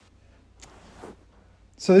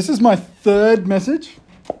So this is my third message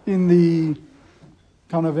in the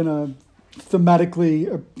kind of in a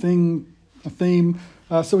thematically a theme.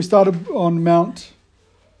 So we started on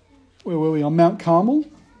where were we? On Mount Carmel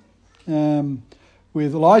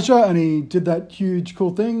with Elijah, and he did that huge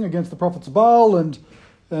cool thing against the prophets of Baal, and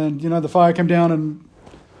you know the fire came down and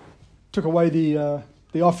took away the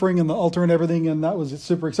offering and the altar and everything, and that was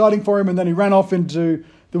super exciting for him. And then he ran off into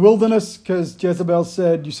the wilderness because Jezebel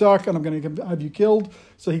said, "You suck, and I'm going to have you killed."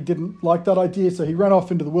 So he didn't like that idea. So he ran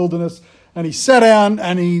off into the wilderness and he sat down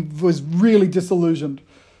and he was really disillusioned.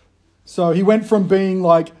 So he went from being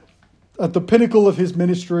like at the pinnacle of his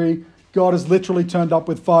ministry, God has literally turned up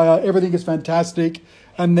with fire, everything is fantastic.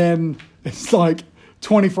 And then it's like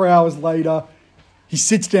 24 hours later, he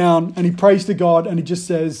sits down and he prays to God and he just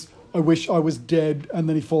says, "I wish I was dead." And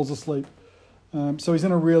then he falls asleep. So he's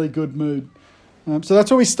in a really good mood. So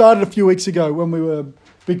that's where we started a few weeks ago when we were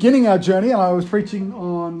beginning our journey, and I was preaching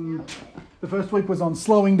on, the first week was on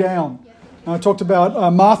slowing down. And I talked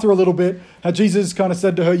about Martha a little bit, how Jesus kind of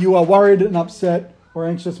said to her, "You are worried and upset or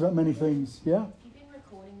anxious about many things." Yeah? You've been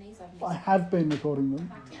recording these? I have been recording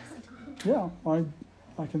them. Yeah,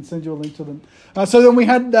 I can send you a link to them. So then we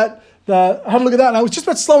had had a look at that, and I was just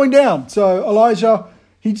about slowing down. So Elijah,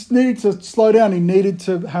 he just needed to slow down. He needed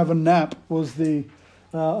to have a nap was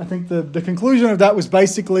I think the conclusion of that was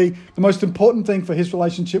basically the most important thing for his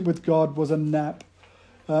relationship with God was a nap.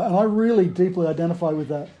 And I really deeply identify with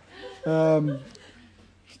that.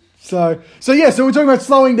 So we're talking about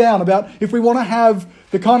slowing down, about if we want to have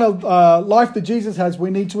the kind of life that Jesus has, we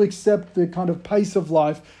need to accept the kind of pace of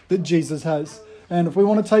life that Jesus has. And if we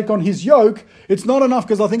want to take on his yoke, it's not enough,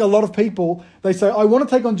 because I think a lot of people, they say, "I want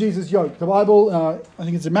to take on Jesus' yoke." The Bible, I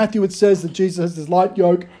think it's in Matthew, it says that Jesus has this light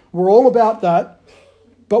yoke. We're all about that.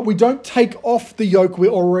 But we don't take off the yoke we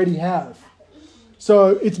already have.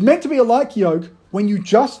 So it's meant to be a light yoke when you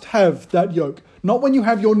just have that yoke, not when you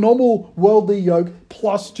have your normal worldly yoke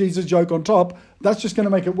plus Jesus' yoke on top. That's just going to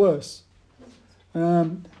make it worse.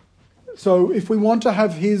 So if we want to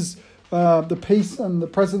have the peace and the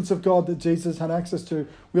presence of God that Jesus had access to,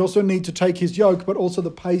 we also need to take his yoke, but also the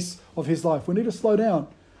pace of his life. We need to slow down.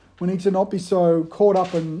 We need to not be so caught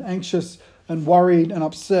up and anxious and worried and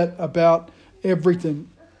upset about everything.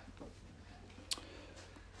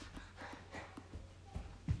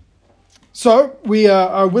 So we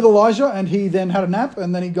are with Elijah, and he then had a nap,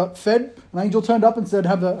 and then he got fed. An angel turned up and said,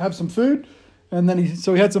 have some food. And then he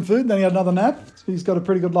had some food, and then he had another nap. So he's got a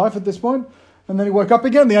pretty good life at this point. And then he woke up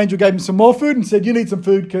again. The angel gave him some more food and said, "You need some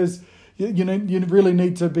food because you really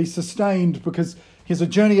need to be sustained because here's a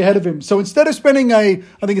journey ahead of him." So instead of spending I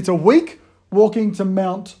think it's a week walking to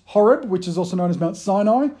Mount Horeb, which is also known as Mount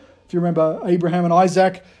Sinai. If you remember, Abraham and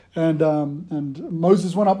Isaac and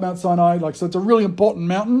Moses went up Mount Sinai. So it's a really important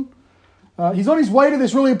mountain. He's on his way to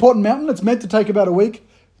this really important mountain. It's meant to take about a week.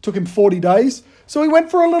 It took him 40 days. So he went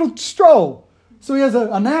for a little stroll. So he has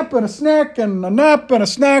a nap and a snack and a nap and a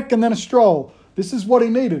snack and then a stroll. This is what he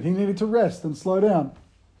needed. He needed to rest and slow down.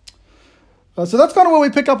 So that's kind of where we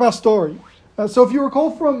pick up our story. So if you recall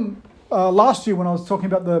from last year when I was talking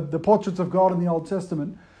about the portraits of God in the Old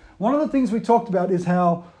Testament, one of the things we talked about is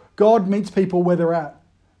how God meets people where they're at.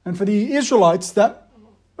 And for the Israelites, that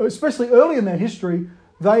especially early in their history,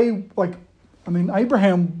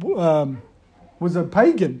 Abraham was a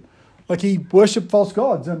pagan. He worshipped false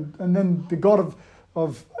gods. And then the God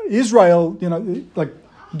of Israel,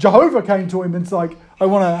 Jehovah came to him and it's like, "I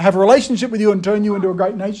want to have a relationship with you and turn you into a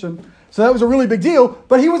great nation." So that was a really big deal.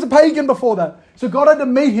 But he was a pagan before that. So God had to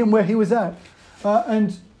meet him where he was at.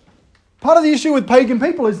 And part of the issue with pagan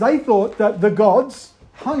people is they thought that the gods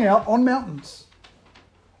hung out on mountains.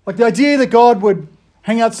 The idea that God would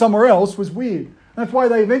hang out somewhere else was weird. That's why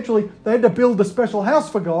they had to build a special house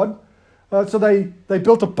for God. So they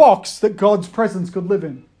built a box that God's presence could live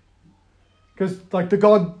in. Because the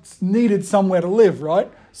gods needed somewhere to live, right?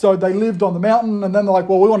 So they lived on the mountain, and then they're like,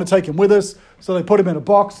 "Well, we want to take him with us." So they put him in a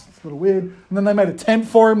box. It's a little weird. And then they made a tent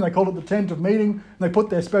for him. They called it the tent of meeting. And they put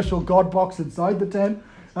their special God box inside the tent.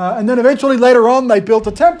 And then eventually later on, they built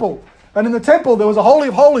a temple. And in the temple, there was a Holy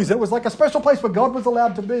of Holies. It was like a special place where God was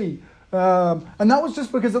allowed to be. And that was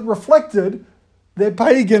just because it reflected their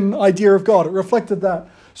pagan idea of God. It reflected that.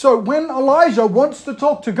 So when Elijah wants to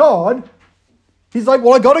talk to God, he's like,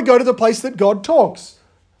 "Well, I got to go to the place that God talks,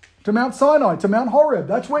 to Mount Sinai, to Mount Horeb.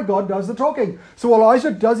 That's where God does the talking." So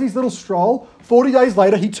Elijah does his little stroll. 40 days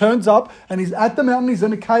later, he turns up and he's at the mountain. He's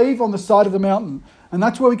in a cave on the side of the mountain. And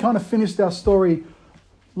that's where we kind of finished our story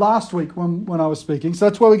last week when I was speaking. So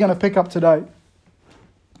that's where we're going to pick up today.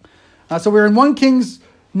 So we're in 1 Kings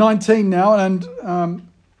 19 now, and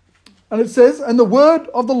it says, "And the word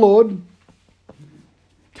of the Lord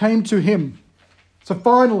came to him. So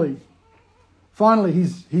finally,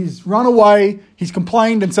 he's run away. He's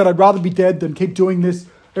complained and said, I'd rather be dead than keep doing this.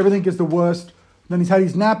 Everything is the worst. Then he's had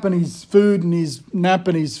his nap and his food and his nap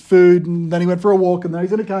and his food. And then he went for a walk and then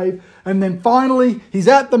he's in a cave. And then finally he's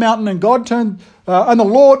at the mountain and God turned, and the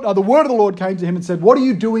word of the Lord came to him and said, what are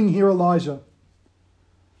you doing here, Elijah?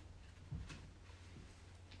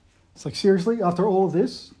 It's like, seriously, after all of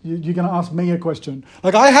this, you're going to ask me a question?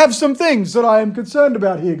 Like, I have some things that I am concerned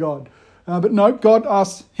about here, God. But no, God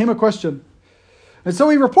asks him a question. And so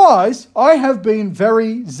he replies, I have been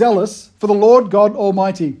very zealous for the Lord God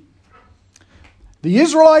Almighty. The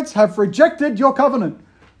Israelites have rejected your covenant.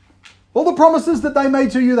 All the promises that they made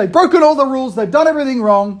to you, they've broken all the rules, they've done everything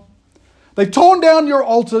wrong. They've torn down your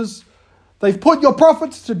altars. They've put your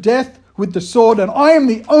prophets to death with the sword, and I am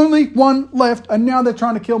the only one left, and now they're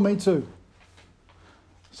trying to kill me too.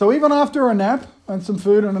 So even after a nap and some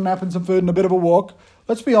food and a nap and some food and a bit of a walk,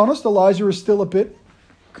 let's be honest, Elijah is still a bit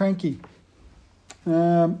cranky.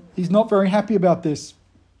 He's not very happy about this.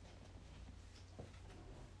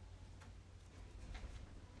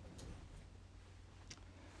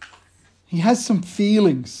 He has some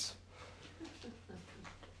feelings.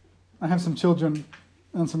 I have some children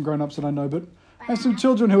and some grown-ups that I know, but I have some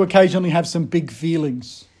children who occasionally have some big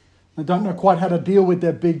feelings. They don't know quite how to deal with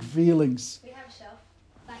their big feelings. We have a shelf,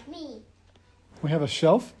 like me. We have a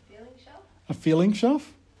shelf? A feeling shelf? A feeling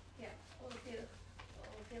shelf? Yeah, all the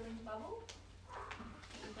feelings bubble.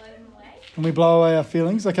 And blow them away. And we blow away our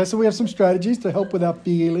feelings. Okay, so we have some strategies to help with our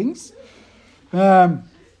feelings. So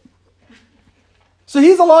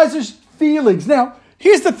here's Elijah's feelings. Now,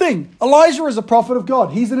 here's the thing. Elijah is a prophet of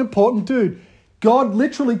God. He's an important dude. God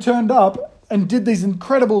literally turned up and did these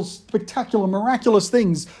incredible, spectacular, miraculous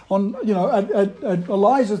things on, at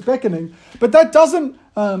Elijah's beckoning. But that doesn't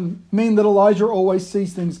mean that Elijah always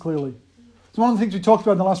sees things clearly. It's one of the things we talked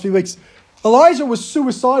about in the last few weeks. Elijah was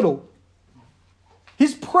suicidal.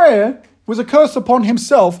 His prayer was a curse upon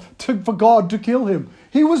himself for God to kill him.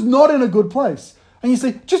 He was not in a good place. And you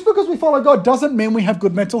see, just because we follow God doesn't mean we have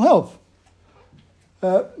good mental health.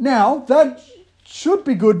 Now, that should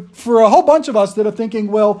be good for a whole bunch of us that are thinking,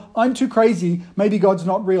 well, I'm too crazy. Maybe God's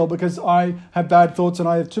not real because I have bad thoughts and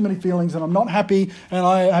I have too many feelings and I'm not happy and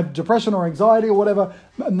I have depression or anxiety or whatever.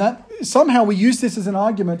 And that somehow we use this as an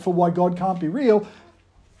argument for why God can't be real.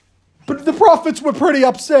 But the prophets were pretty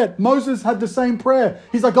upset. Moses had the same prayer.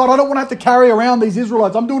 He's like, God, I don't want to have to carry around these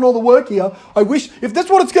Israelites. I'm doing all the work here. I wish, if that's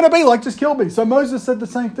what it's going to be like, just kill me. So Moses said the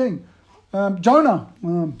same thing. Jonah,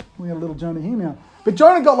 we got a little Jonah here now. But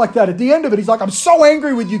Jonah got like that. At the end of it, he's like, I'm so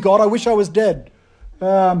angry with you, God. I wish I was dead.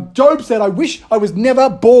 Job said, I wish I was never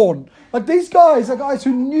born. Like, these guys are guys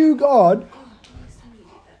who knew God,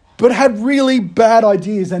 but had really bad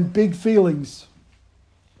ideas and big feelings.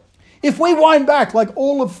 If we wind back like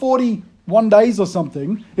all of 41 days or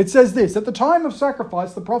something, it says this: at the time of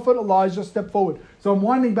sacrifice, the prophet Elijah stepped forward. So I'm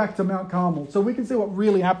winding back to Mount Carmel so we can see what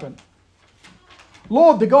really happened.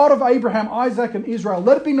 Lord, the God of Abraham, Isaac, and Israel,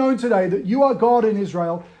 let it be known today that you are God in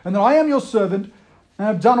Israel and that I am your servant and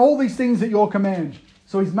have done all these things at your command.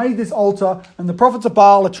 So he's made this altar, and the prophets of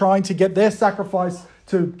Baal are trying to get their sacrifice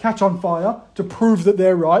to catch on fire to prove that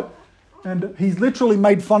they're right. And he's literally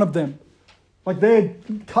made fun of them. Like, they're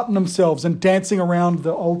cutting themselves and dancing around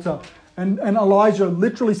the altar. And Elijah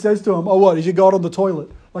literally says to him, oh, what, is your God on the toilet?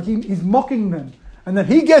 Like, he's mocking them. And then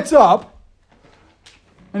he gets up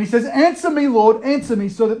and he says, answer me, Lord, answer me,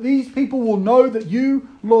 so that these people will know that you,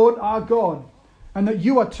 Lord, are God, and that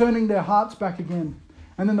you are turning their hearts back again.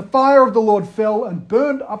 And then the fire of the Lord fell and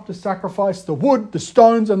burned up the sacrifice, the wood, the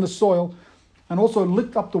stones, and the soil, and also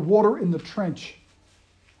licked up the water in the trench.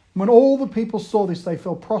 When all the people saw this, they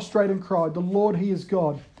fell prostrate and cried, the Lord, He is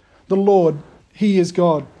God. The Lord, He is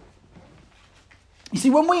God. You see,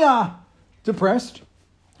 when we are depressed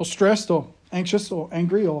or stressed or anxious or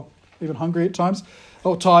angry or even hungry at times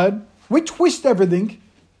or tired, we twist everything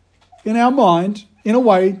in our mind in a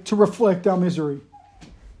way to reflect our misery.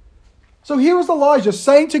 So here is Elijah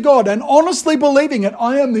saying to God and honestly believing it,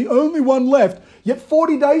 I am the only one left. Yet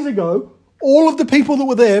 40 days ago, all of the people that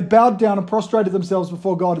were there bowed down and prostrated themselves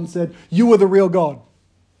before God and said, you are the real God.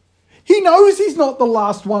 He knows he's not the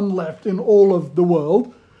last one left in all of the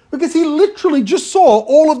world because he literally just saw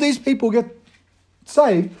all of these people get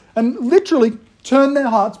saved and literally turn their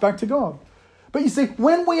hearts back to God. But you see,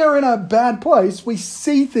 when we are in a bad place, we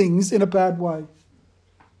see things in a bad way.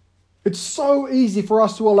 It's so easy for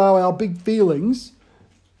us to allow our big feelings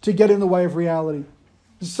to get in the way of reality.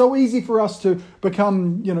 It's so easy for us to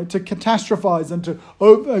become, to catastrophize and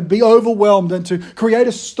to be overwhelmed and to create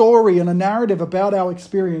a story and a narrative about our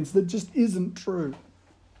experience that just isn't true.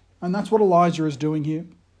 And that's what Elijah is doing here.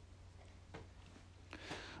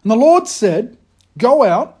 And the Lord said, go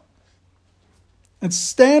out and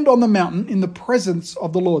stand on the mountain in the presence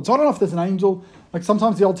of the Lord. So I don't know if there's an angel. Like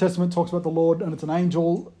sometimes the Old Testament talks about the Lord and it's an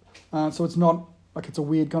angel. So it's not like it's a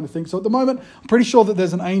weird kind of thing. So at the moment, I'm pretty sure that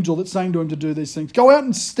there's an angel that's saying to him to do these things. Go out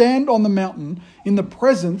and stand on the mountain in the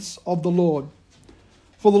presence of the Lord.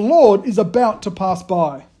 For the Lord is about to pass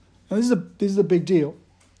by. Now this is a big deal.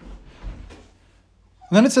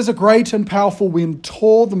 And then it says, a great and powerful wind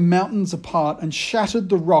tore the mountains apart and shattered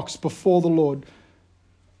the rocks before the Lord.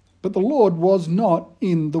 But the Lord was not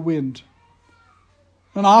in the wind.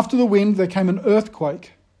 And after the wind there came an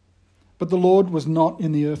earthquake, but the Lord was not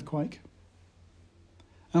in the earthquake.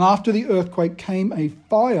 And after the earthquake came a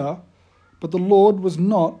fire, but the Lord was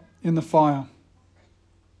not in the fire.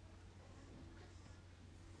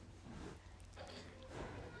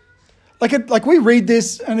 Like we read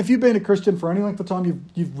this, and if you've been a Christian for any length of time,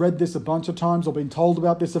 you've read this a bunch of times or been told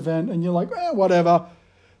about this event, and you're like, whatever.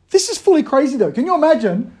 This is fully crazy though. Can you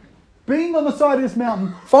imagine being on the side of this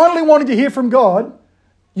mountain, finally wanting to hear from God?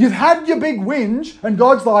 You've had your big whinge, and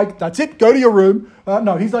God's like, that's it, go to your room.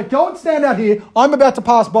 No, he's like, go and stand out here. I'm about to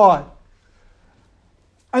pass by.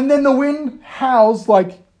 And then the wind howls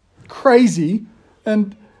like crazy,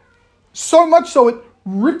 and so much so it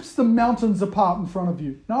rips the mountains apart in front of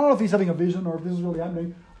you. Now, I don't know if he's having a vision or if this is really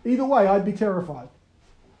happening. Either way, I'd be terrified.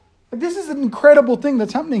 Like, this is an incredible thing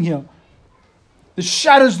that's happening here. It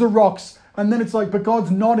shatters the rocks, and then it's like, but God's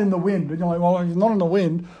not in the wind. And you're like, well, he's not in the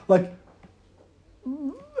wind. Like,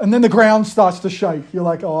 and then the ground starts to shake. You're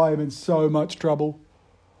like, oh, I am in so much trouble.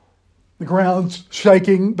 The ground's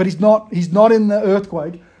shaking, but he's not in the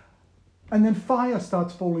earthquake. And then fire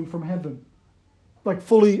starts falling from heaven. Like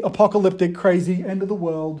fully apocalyptic, crazy, end of the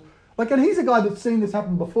world. Like, and he's a guy that's seen this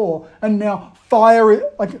happen before, and now fire,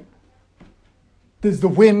 like, there's the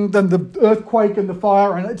wind and the earthquake and the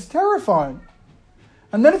fire, and it's terrifying.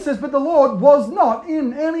 And then it says, but the Lord was not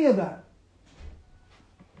in any of that.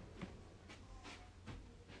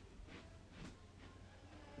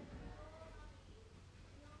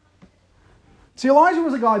 See, Elijah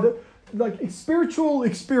was a guy that, like, spiritual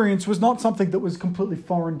experience was not something that was completely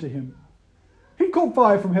foreign to him. He'd called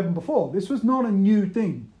fire from heaven before. This was not a new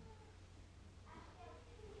thing.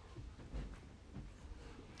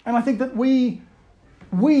 And I think that we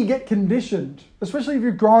get conditioned, especially if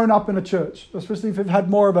you've grown up in a church, especially if you've had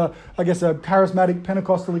more of a charismatic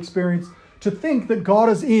Pentecostal experience, to think that God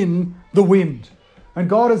is in the wind. And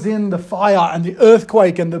God is in the fire and the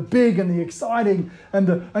earthquake and the big and the exciting.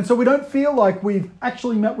 And so we don't feel like we've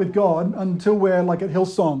actually met with God until we're like at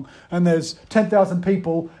Hillsong and there's 10,000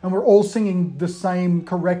 people and we're all singing the same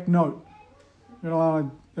correct note. You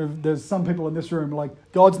know, there's some people in this room like,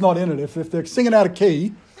 God's not in it. If they're singing out of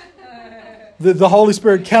key, the Holy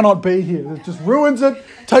Spirit cannot be here. It just ruins it,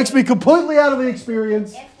 takes me completely out of the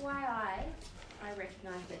experience. FYI, I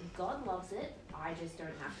recognise that God loves it. I just don't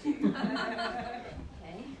have to.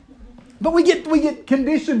 But we get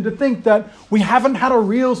conditioned to think that we haven't had a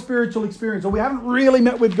real spiritual experience or we haven't really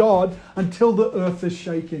met with God until the earth is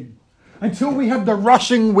shaking. Until we have the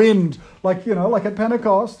rushing wind, like at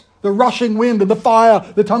Pentecost, the rushing wind and the fire,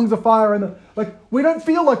 the tongues of fire, and we don't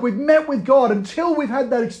feel like we've met with God until we've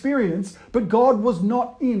had that experience. But God was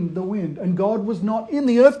not in the wind, and God was not in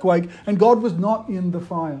the earthquake, and God was not in the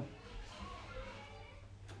fire.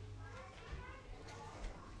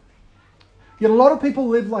 Yet a lot of people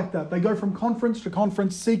live like that. They go from conference to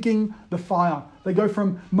conference seeking the fire. They go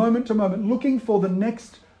from moment to moment looking for the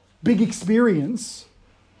next big experience.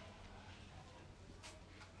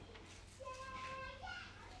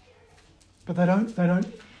 But they don't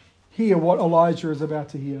hear what Elijah is about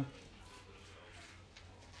to hear.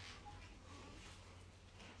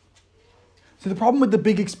 So the problem with the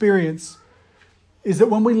big experience is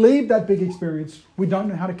that when we leave that big experience, we don't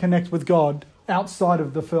know how to connect with God outside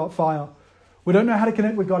of the fire. We don't know how to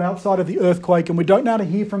connect with God outside of the earthquake, and we don't know how to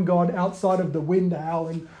hear from God outside of the wind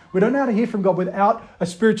howling. We don't know how to hear from God without a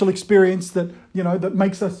spiritual experience that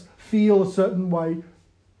makes us feel a certain way.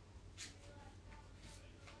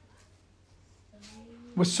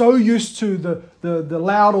 We're so used to the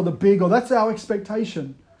loud or the big, or that's our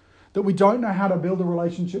expectation, that we don't know how to build a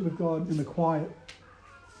relationship with God in the quiet.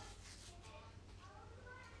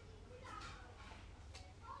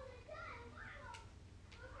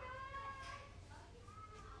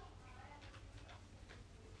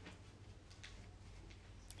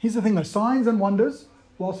 Here's the thing though, signs and wonders,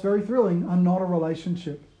 whilst very thrilling, are not a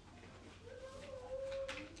relationship.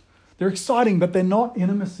 They're exciting, but they're not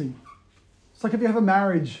intimacy. It's like if you have a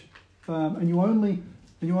marriage and you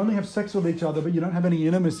only have sex with each other, but you don't have any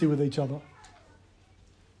intimacy with each other.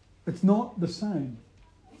 It's not the same.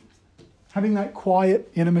 Having that quiet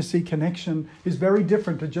intimacy connection is very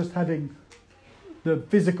different to just having the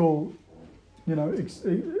physical,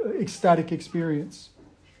 ecstatic experience.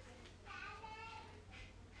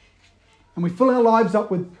 And we fill our lives up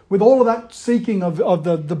with all of that seeking of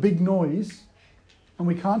the big noise, and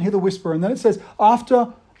we can't hear the whisper. And then it says,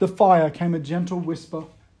 after the fire came a gentle whisper,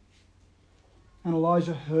 and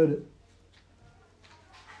Elijah heard it.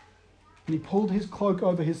 And he pulled his cloak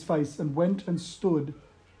over his face and went out and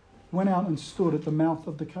stood at the mouth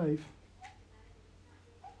of the cave.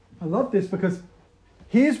 I love this because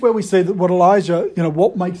here's where we see that what Elijah,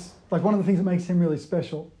 what makes, like one of the things that makes him really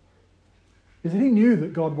special is that he knew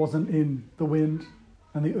that God wasn't in the wind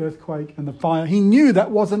and the earthquake and the fire. He knew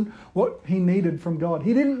that wasn't what he needed from God.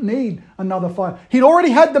 He didn't need another fire. He'd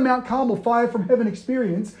already had the Mount Carmel fire from heaven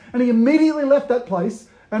experience, and he immediately left that place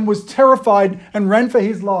and was terrified and ran for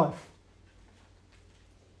his life.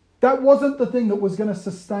 That wasn't the thing that was going to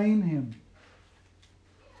sustain him.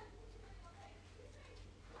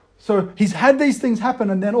 So he's had these things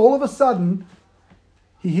happen, and then all of a sudden,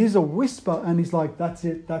 he hears a whisper, and he's like, that's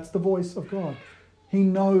it. That's the voice of God. He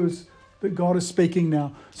knows that God is speaking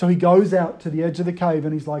now. So he goes out to the edge of the cave,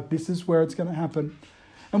 and he's like, this is where it's going to happen.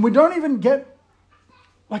 And we don't even get,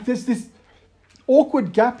 like there's this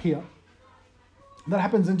awkward gap here. That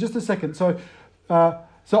happens in just a second.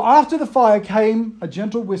 So after the fire came a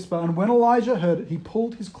gentle whisper, and when Elijah heard it, he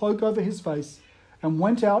pulled his cloak over his face and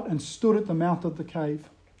went out and stood at the mouth of the cave.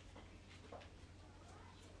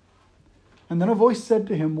 And then a voice said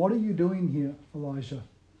to him, what are you doing here, Elijah?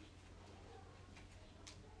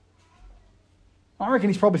 I reckon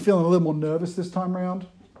he's probably feeling a little more nervous this time round.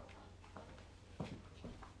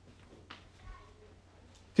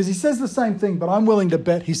 Because he says the same thing, but I'm willing to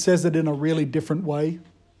bet he says it in a really different way.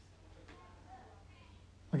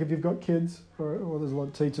 Like if you've got kids, or there's a lot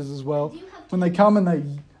of teachers as well, when they come and they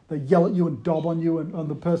yell at you and dob on you and on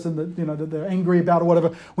the person that that they're angry about or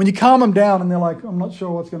whatever, when you calm them down and they're like, I'm not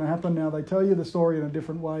sure what's going to happen now, they tell you the story in a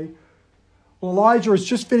different way. Well, Elijah has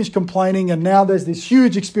just finished complaining, and now there's this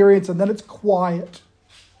huge experience, and then it's quiet.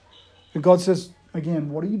 And God says,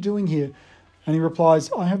 again, what are you doing here? And he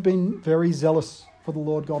replies, I have been very zealous for the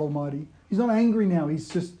Lord God Almighty. He's not angry now.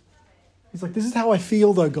 He's like, this is how I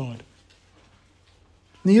feel though, God.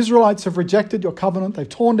 The Israelites have rejected your covenant. They've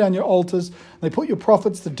torn down your altars. They put your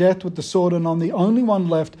prophets to death with the sword, and I'm the only one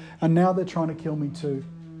left, and now they're trying to kill me too.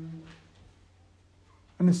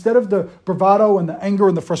 And instead of the bravado and the anger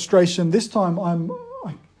and the frustration, this time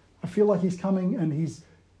I feel like he's coming and he's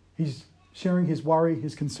sharing his worry,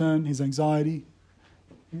 his concern, his anxiety.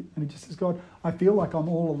 And he just says, God, I feel like I'm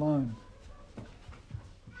all alone.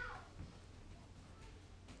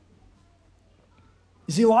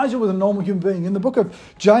 You see, Elijah was a normal human being. In the book of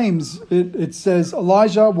James, it says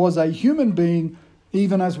Elijah was a human being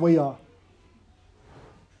even as we are.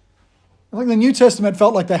 I think the New Testament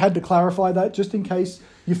felt like they had to clarify that just in case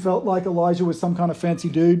you felt like Elijah was some kind of fancy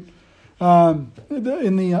dude. I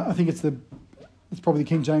think it's probably the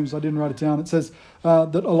King James. I didn't write it down. It says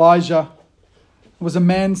that Elijah was a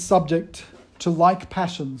man subject to like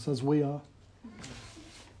passions as we are.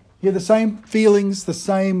 He had the same feelings, the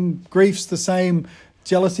same griefs, the same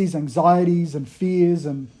jealousies, anxieties, and fears,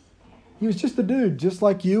 and he was just a dude, just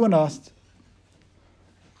like you and us.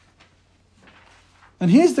 And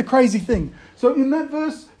here's the crazy thing. So in that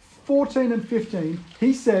verse 14 and 15,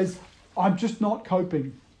 he says, I'm just not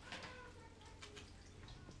coping.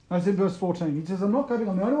 That's in verse 14. He says, I'm not coping,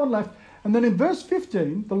 I'm the only one left. And then in verse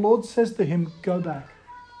 15, the Lord says to him, go back.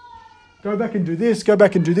 Go back and do this, go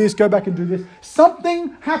back and do this, go back and do this.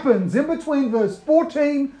 Something happens in between verse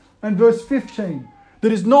 14 and verse 15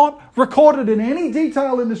 that is not recorded in any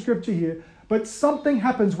detail in the scripture here, but something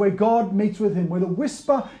happens where God meets with him, where the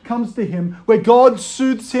whisper comes to him, where God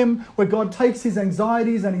soothes him, where God takes his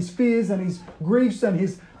anxieties and his fears and his griefs and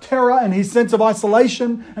his terror and his sense of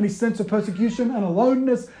isolation and his sense of persecution and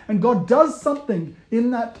aloneness, and God does something in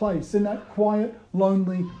that place, in that quiet,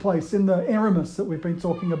 lonely place, in the eremus that we've been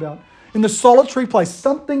talking about. In the solitary place,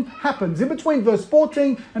 something happens. In between verse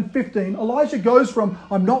 14 and 15, Elijah goes from,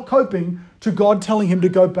 I'm not coping, to God telling him to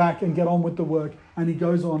go back and get on with the work. And he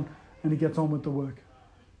goes on and he gets on with the work.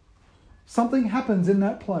 Something happens in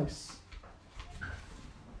that place.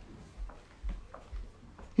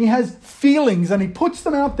 He has feelings and he puts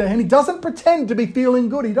them out there, and he doesn't pretend to be feeling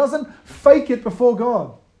good. He doesn't fake it before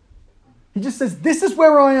God. He just says, this is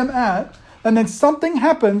where I am at. And then something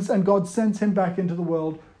happens and God sends him back into the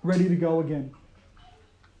world ready to go again.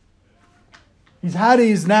 He's had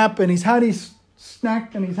his nap and he's had his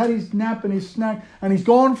snack and he's had his nap and his snack, and he's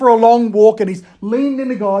gone for a long walk and he's leaned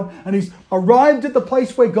into God and he's arrived at the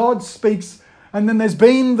place where God speaks, And then there's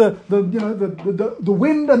been the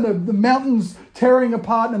wind and the mountains tearing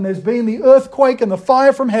apart, and there's been the earthquake and the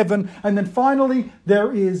fire from heaven, and then finally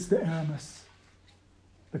there is the Eremos,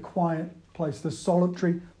 the quiet place, the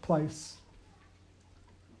solitary place.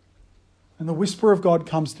 And the whisper of God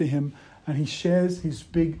comes to him, and he shares his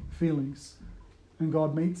big feelings. And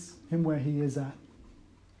God meets him where he is at.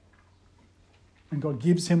 And God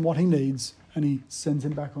gives him what he needs, and he sends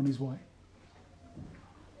him back on his way.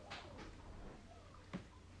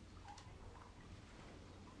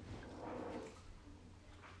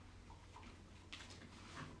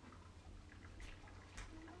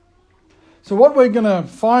 So what we're going to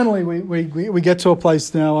finally, we get to a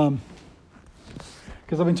place now,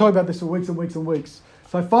 because I've been talking about this for weeks and weeks and weeks.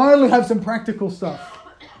 So I finally have some practical stuff.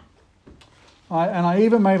 And I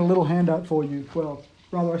even made a little handout for you. Well,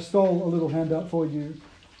 rather I stole a little handout for you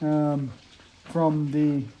from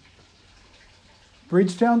the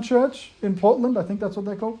Bridgetown Church in Portland. I think that's what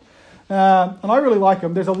they're called. And I really like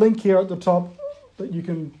them. There's a link here at the top that you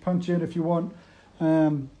can punch in if you want.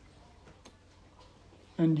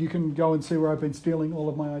 And you can go and see where I've been stealing all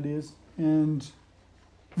of my ideas. And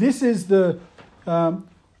this is the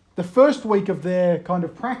first week of their kind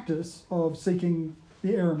of practice of seeking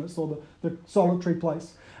the Eremos, or the solitary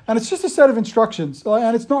place. And it's just a set of instructions,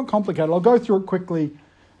 and it's not complicated. I'll go through it quickly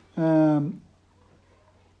from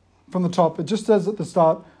the top. It just says at the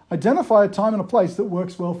start, identify a time and a place that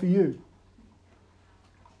works well for you.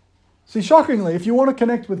 See, shockingly, if you want to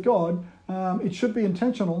connect with God, it should be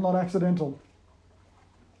intentional, not accidental.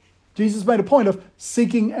 Jesus made a point of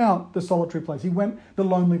seeking out the solitary place. He went the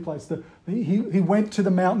lonely place. He went to the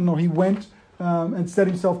mountain, or he went and set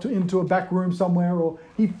himself into a back room somewhere, or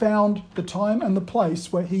he found the time and the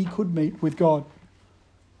place where he could meet with God.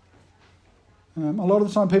 A lot of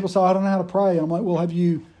the time people say, I don't know how to pray. And I'm like, well, have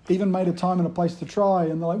you even made a time and a place to try?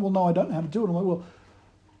 And they're like, well, no, I don't know how to do it. I'm like, well,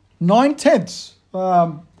 9/10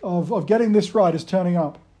 of getting this right is turning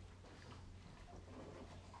up.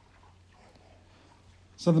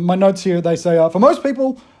 So my notes here, they say, for most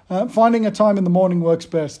people, finding a time in the morning works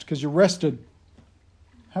best because you're rested.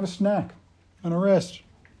 Have a snack and a rest.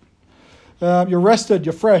 You're rested,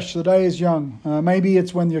 you're fresh, the day is young. Maybe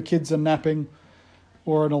it's when your kids are napping,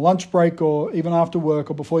 or in a lunch break, or even after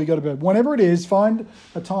work, or before you go to bed. Whenever it is, find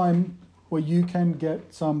a time where you can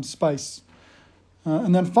get some space.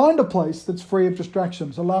 And then find a place that's free of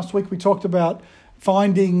distractions. So last week we talked about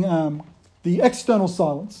finding the external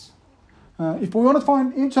silence. If we want to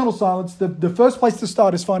find internal silence, the first place to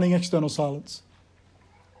start is finding external silence.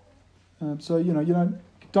 So, you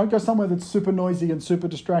don't go somewhere that's super noisy and super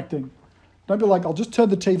distracting. Don't be like, I'll just turn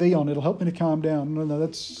the TV on, it'll help me to calm down. No,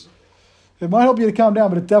 it might help you to calm down,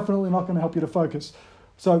 but it's definitely not going to help you to focus.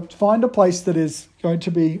 So find a place that is going to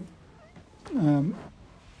be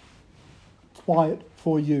quiet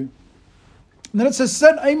for you. And then it says,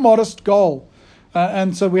 set a modest goal.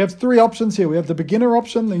 And so we have three options here. We have the beginner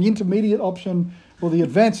option, the intermediate option, or the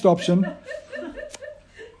advanced option.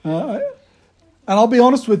 And I'll be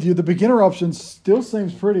honest with you, the beginner option still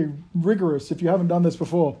seems pretty rigorous if you haven't done this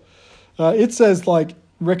before. It says,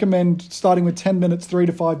 recommend starting with 10 minutes, 3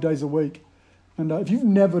 to 5 days a week. And if you've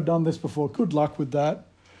never done this before, good luck with that.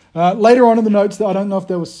 Later on in the notes, I don't know if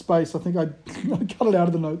there was space. I think I cut it out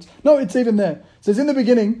of the notes. No, it's even there. It says in the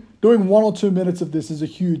beginning, doing 1 or 2 minutes of this is a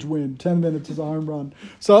huge win. 10 minutes is a home run.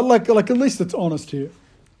 So at least it's honest here.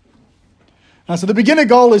 So the beginner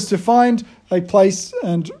goal is to find a place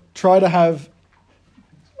and try to have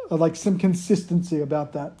some consistency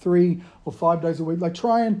about that. 3 or 5 days a week.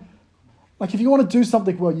 Try and, if you want to do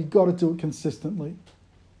something well, you've got to do it consistently.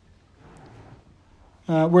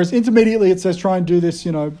 Whereas intermediately it says try and do this,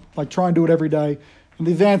 try and do it every day. And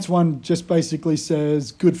the advanced one just basically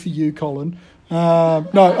says, good for you, Colin. The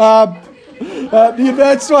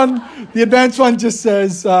advanced one just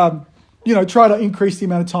says, try to increase the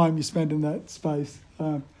amount of time you spend in that space.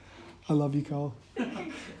 I love you, Cole.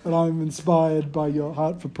 And I'm inspired by your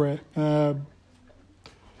heart for prayer.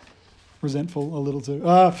 Resentful a little too.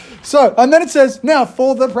 And then it says, now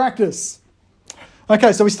for the practice.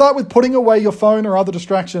 Okay, so we start with putting away your phone or other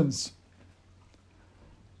distractions.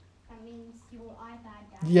 That means your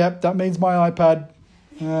iPad. Yep, that means my iPad.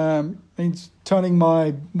 Means turning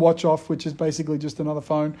my watch off, which is basically just another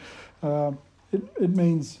phone. It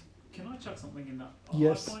means... Can I chuck something in that?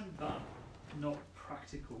 Yes. I find that not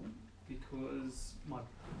practical because my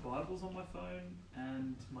Bible's on my phone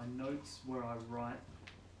and my notes where I write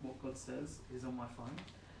what God says is on my phone.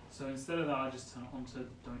 So instead of that, I just turn it on to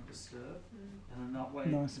don't disturb. And then that way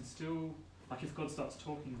Nice. I can still, if God starts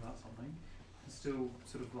talking about something, I can still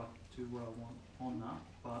sort of do what I want on that,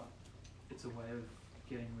 but it's a way of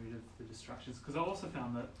getting rid of the distractions. Because I also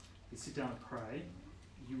found that you sit down and pray,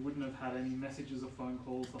 you wouldn't have had any messages or phone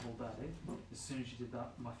calls the whole day. As soon as you did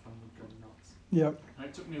that, my phone would go nuts. Yep. And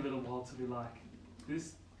it took me a little while to be like,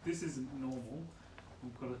 this isn't normal.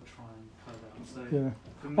 I've got to try and cut it out. So Yeah.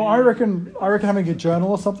 for me, Well, I reckon having a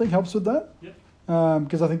journal or something helps with that. Yep.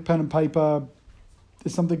 Because I think pen and paper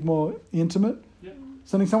is something more intimate. Yep.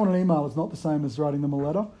 Sending someone an email is not the same as writing them a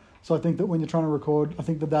letter. So I think that when you're trying to record, I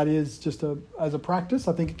think that is just as a practice.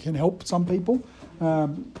 I think it can help some people.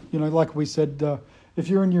 Like we said, if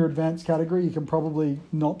you're in your advanced category, you can probably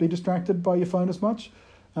not be distracted by your phone as much.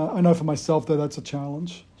 I know for myself, though, that's a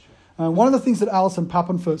challenge. One of the things that Alison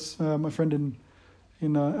Pappenfuss, my friend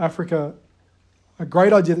in Africa, a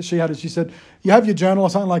great idea that she had is she said, you have your journal or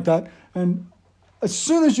something like that, and as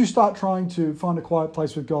soon as you start trying to find a quiet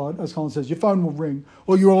place with God, as Colin says, your phone will ring,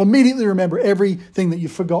 or you will immediately remember everything that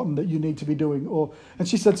you've forgotten that you need to be doing. And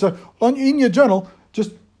she said, so in your journal,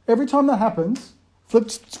 just every time that happens,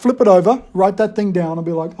 flip it over, write that thing down, and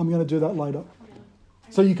be like, I'm going to do that later.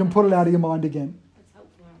 So you can put it out of your mind again. That's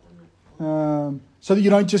helpful. So that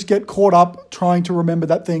you don't just get caught up trying to remember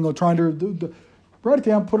that thing or trying to write it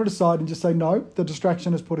down, put it aside, and just say, no, the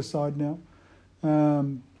distraction is put aside now.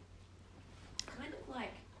 Kind of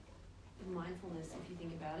like mindfulness, if you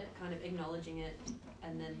think about it, kind of acknowledging it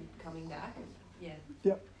and then coming back. Yeah.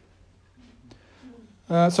 Yep.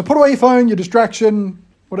 So put away your phone, your distraction,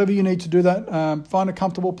 whatever you need to do that. Find a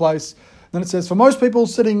comfortable place. Then it says, for most people,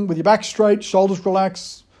 sitting with your back straight, shoulders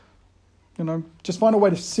relaxed, just find a way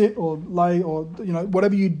to sit or lay or,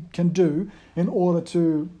 whatever you can do in order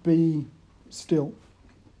to be still.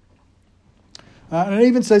 And it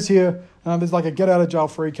even says here, there's like a get out of jail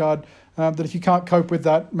free card, that if you can't cope with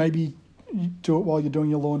that, maybe you do it while you're doing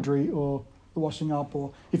your laundry or washing up,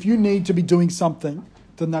 or if you need to be doing something,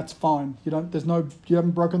 then that's fine. You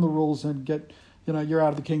haven't broken the rules and you're out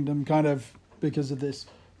of the kingdom kind of because of this.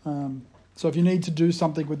 So if you need to do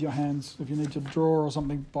something with your hands, if you need to draw or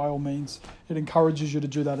something, by all means, it encourages you to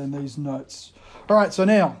do that in these notes. All right, so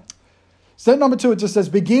now, step number 2, it just says,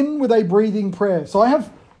 begin with a breathing prayer. So I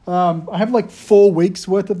have like 4 weeks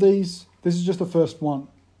worth of these. This is just the first one.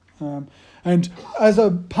 And as a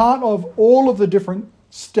part of all of the different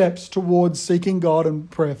steps towards seeking God and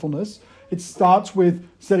prayerfulness, it starts with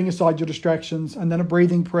setting aside your distractions and then a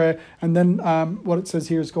breathing prayer. And then what it says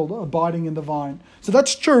here is called abiding in the vine. So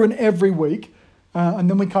that's true in every week. And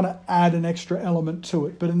then we kind of add an extra element to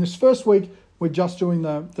it. But in this first week, we're just doing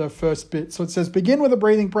the first bit. So it says, begin with a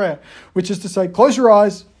breathing prayer, which is to say, close your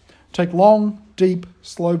eyes, take long, deep,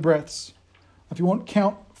 slow breaths. If you want,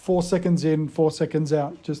 count 4 seconds in, 4 seconds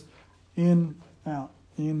out. Just in, out,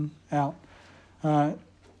 in, out.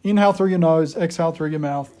 Inhale through your nose, exhale through your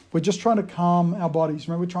mouth. We're just trying to calm our bodies.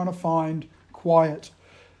 Remember, we're trying to find quiet.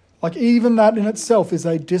 Like even that in itself is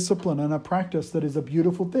a discipline and a practice that is a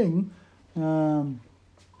beautiful thing.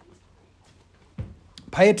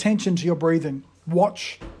 Pay attention to your breathing.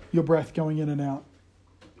 Watch your breath going in and out.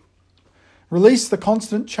 Release the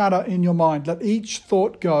constant chatter in your mind. Let each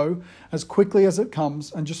thought go as quickly as it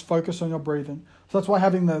comes and just focus on your breathing. So that's why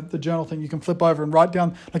having the journal thing, you can flip over and write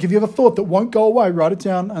down. Like if you have a thought that won't go away, write it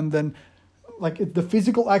down, and then like the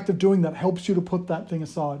physical act of doing that helps you to put that thing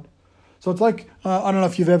aside. So it's like, I don't know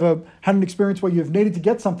if you've ever had an experience where you've needed to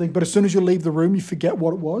get something, but as soon as you leave the room, you forget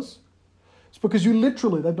what it was. It's because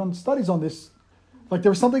they've done studies on this. Like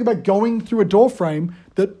there is something about going through a door frame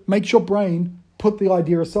that makes your brain put the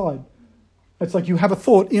idea aside. It's like you have a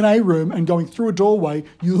thought in a room and going through a doorway,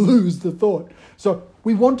 you lose the thought. So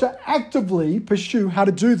we want to actively pursue how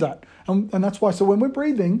to do that. And that's why, so when we're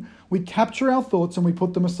breathing, we capture our thoughts and we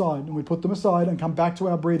put them aside. And we put them aside and come back to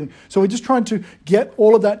our breathing. So we're just trying to get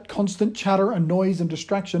all of that constant chatter and noise and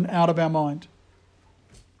distraction out of our mind.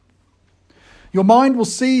 Your mind will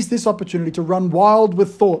seize this opportunity to run wild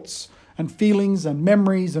with thoughts and feelings and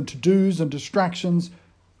memories and to-dos and distractions.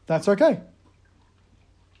 That's okay.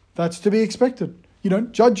 That's to be expected. You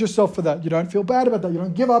don't judge yourself for that. You don't feel bad about that. You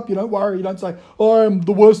don't give up. You don't worry. You don't say, oh, I'm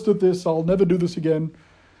the worst at this. I'll never do this again.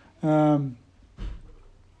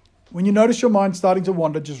 When you notice your mind starting to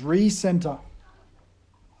wander, just recenter.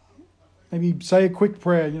 Maybe say a quick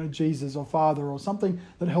prayer, Jesus or Father or something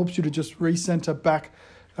that helps you to just recenter back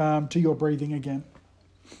to your breathing again.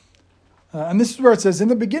 And this is where it says, in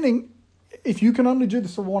the beginning, if you can only do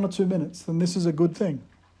this for 1 or 2 minutes, then this is a good thing.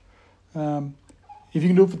 If you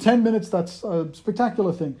can do it for 10 minutes, that's a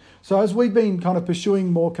spectacular thing. So as we've been kind of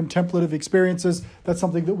pursuing more contemplative experiences, that's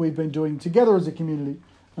something that we've been doing together as a community.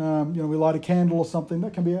 We light a candle or something.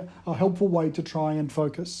 That can be a helpful way to try and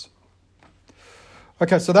focus.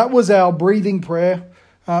 Okay, so that was our breathing prayer.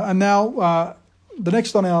 And now the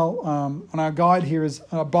next on our guide here is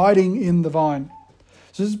abiding in the vine.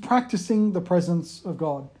 So this is practicing the presence of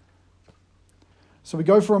God. So we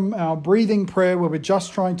go from our breathing prayer where we're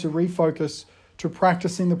just trying to refocus to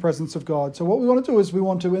practicing the presence of God. So what we want to do is we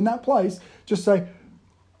want to, in that place, just say,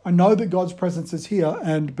 I know that God's presence is here,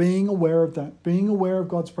 and being aware of that, being aware of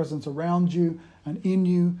God's presence around you and in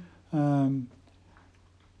you.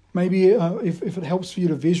 Maybe if it helps for you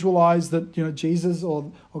to visualize that, Jesus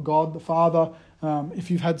or God the Father, if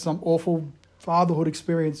you've had some awful fatherhood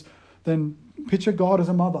experience, then picture God as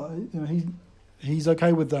a mother. He's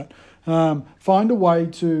okay with that. Find a way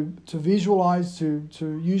to visualize,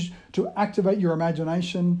 to activate your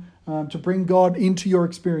imagination, to bring God into your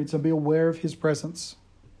experience and be aware of his presence.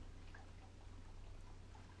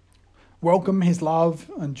 Welcome his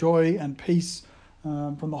love and joy and peace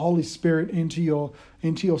from the Holy Spirit into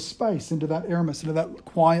your space, into that eremus, into that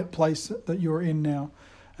quiet place that you're in now.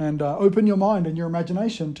 And open your mind and your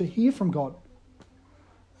imagination to hear from God,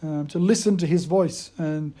 to listen to his voice,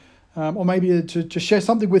 and or maybe to share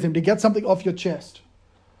something with him, to get something off your chest.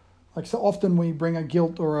 Like so often we bring a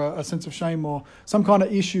guilt or a sense of shame or some kind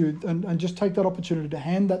of issue and just take that opportunity to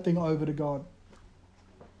hand that thing over to God.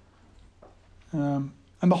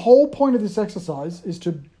 And the whole point of this exercise is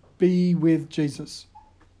to be with Jesus.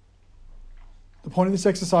 The point of this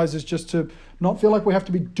exercise is just to not feel like we have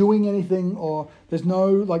to be doing anything, or there's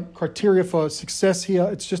no criteria for success here.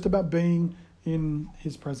 It's just about being in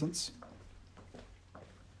his presence.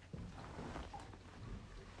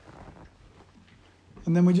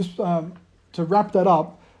 And then we just, to wrap that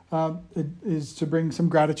up, it is to bring some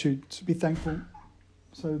gratitude, to be thankful.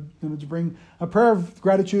 So, to bring a prayer of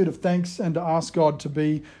gratitude, of thanks, and to ask God to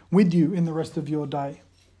be with you in the rest of your day.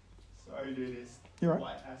 Sorry to do this. You're right.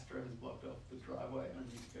 White Astra has blocked off the driveway and I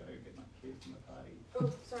need to go get my kid from the party.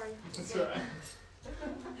 Oh, sorry. That's all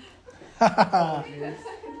right.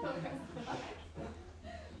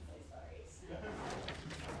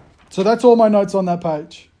 So that's all my notes on that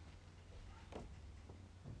page.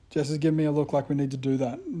 Jess is giving me a look like we need to do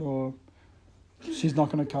that, or she's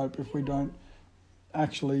not going to cope if we don't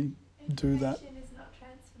actually do that. Information is not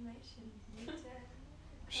transformation.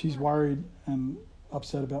 She's worried and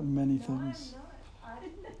upset about many things.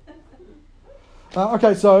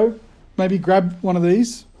 Okay, so maybe grab one of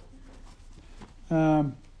these,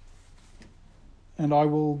 and I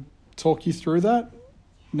will talk you through that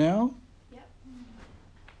now. Yep.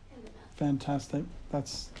 Fantastic.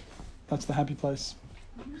 That's the happy place.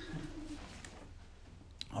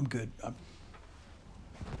 I'm good. While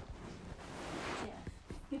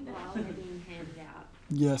they're being handed out,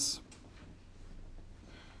 Yes.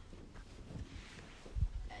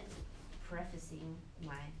 prefacing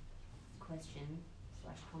my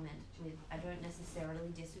question/comment with, I don't necessarily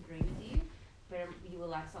disagree with you, but you were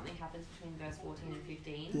like, something happens between verse 14 and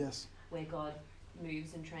 15, Yes. where God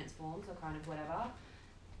moves and transforms, or kind of whatever.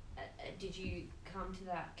 Did you come to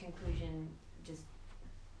that conclusion just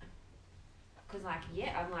because,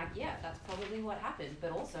 I'm like, yeah, that's probably what happened,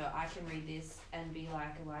 but also I can read this and be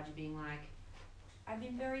like Elijah being like, I've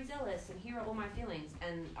been very zealous and here are all my feelings,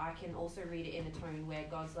 and I can also read it in a tone where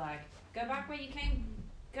God's like, go back where you came,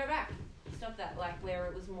 go back, stop that, where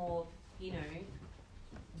it was more,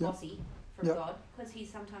 bossy from God, because he's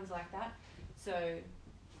sometimes like that. So,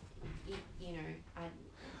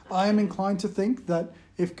 I am inclined to think that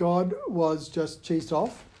if God was just cheesed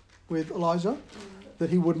off with Elijah, that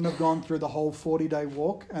he wouldn't have gone through the whole 40-day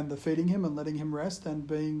walk and the feeding him and letting him rest and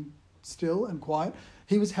being still and quiet.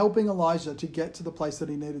 He was helping Elijah to get to the place that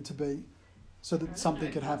he needed to be so that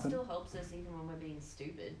something could happen. It still helps us even when we're being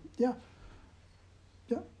stupid. Yeah.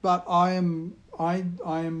 But I am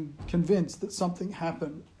convinced that something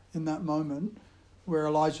happened in that moment where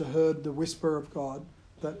Elijah heard the whisper of God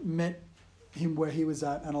that met him where he was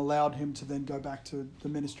at and allowed him to then go back to the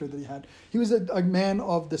ministry that he had. He was a man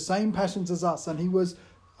of the same passions as us, and he was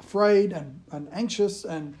afraid and anxious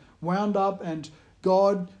and wound up, and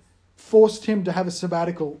God forced him to have a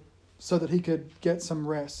sabbatical so that he could get some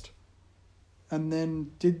rest, and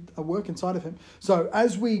then did a work inside of him. So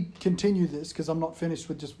as we continue this, because I'm not finished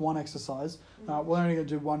with just one exercise, we're only going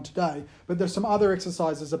to do one today, but there's some other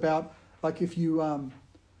exercises about, if you...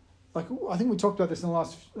 I think we talked about this in the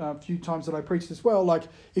last few times that I preached as well.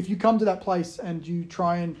 If you come to that place and you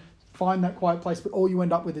try and find that quiet place, but all you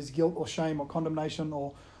end up with is guilt or shame or condemnation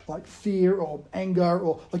or fear or anger,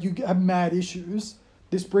 or you have mad issues,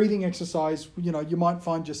 this breathing exercise, you might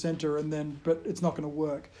find your center but it's not going to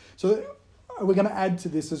work. So we're going to add to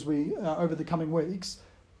this as we, over the coming weeks,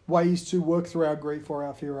 ways to work through our grief or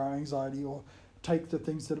our fear or our anxiety, or take the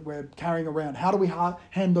things that we're carrying around. How do we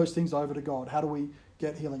hand those things over to God? How do we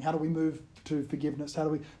get healing? How do we move to forgiveness? How do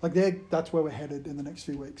we that's where we're headed in the next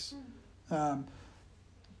few weeks.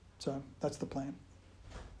 So that's the plan.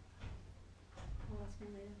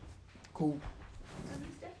 Cool. So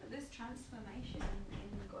there's definitely this transformation in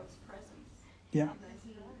God's presence. Yeah.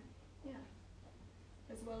 Yeah.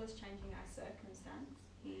 As well as changing our circumstance,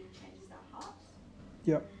 He changes our hearts.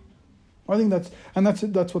 Yeah. I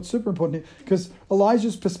think that's what's super important here, because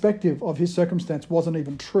Elijah's perspective of his circumstance wasn't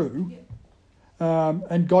even true,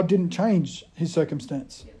 and God didn't change his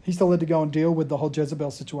circumstance. He still had to go and deal with the whole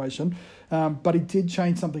Jezebel situation, but he did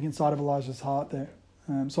change something inside of Elijah's heart there.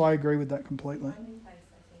 So I agree with that completely. The only place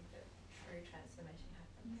I think that true transformation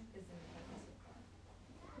happens is in the presence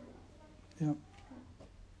of God.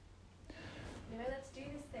 Yeah. Let's do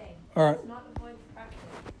this thing. All right. Let's not avoid the practice.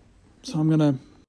 So I'm going to